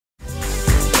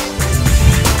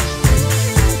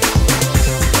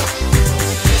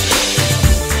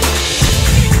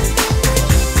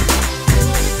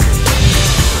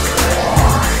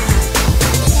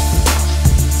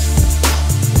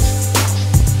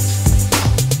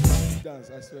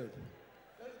swear.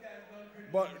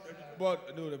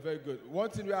 But no, they're very good. One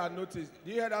thing that I noticed,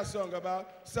 do you hear that song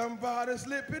about somebody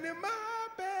sleeping in my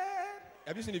bed?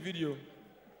 Have you seen the video?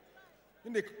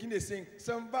 They sing,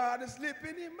 somebody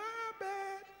sleeping in my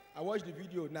bed. I watched the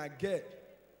video, now get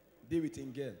David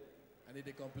in girl. And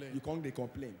they complain. You can't, they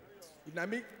complain. If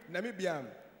Namibian,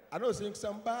 I don't sing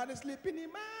somebody sleeping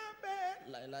in my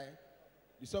bed. Like.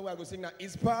 The song I go sing now,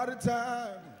 it's party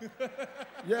time.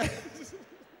 Yeah.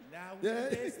 Now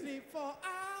they sleep for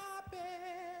our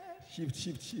bed.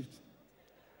 Shift.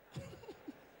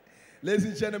 Ladies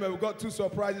and gentlemen, we've got 2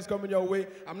 surprises coming your way.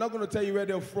 I'm not going to tell you where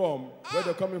they're from, where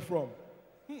they're coming from.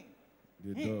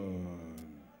 They're done.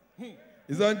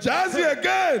 It's on Jazzy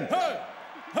again.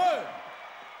 Hey!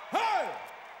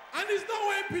 And he's not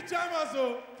wearing pajamas,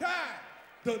 so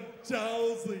Don't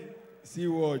Jazzy.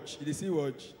 Sea-Watch. It is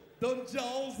Sea-Watch. Don't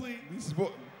Jazzy. This is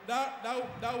what...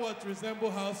 That would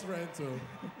resemble house rental.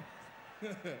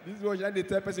 This is what they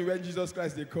tell person when Jesus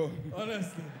Christ they come.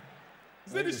 Honestly.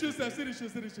 See the shoes, see the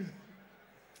shoes.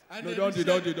 And no, don't do.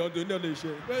 No,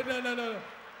 Wait, no.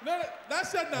 No, that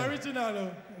shirt not original.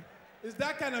 No. It's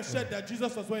that kind of shirt that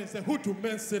Jesus was wearing and said, who do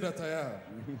men say that I am?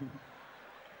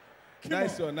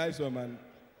 Nice one, man.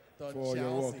 Don't for Chelsea.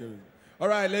 your work. All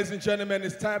right, ladies and gentlemen,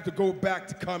 it's time to go back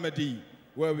to comedy.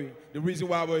 The reason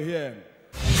why we're here.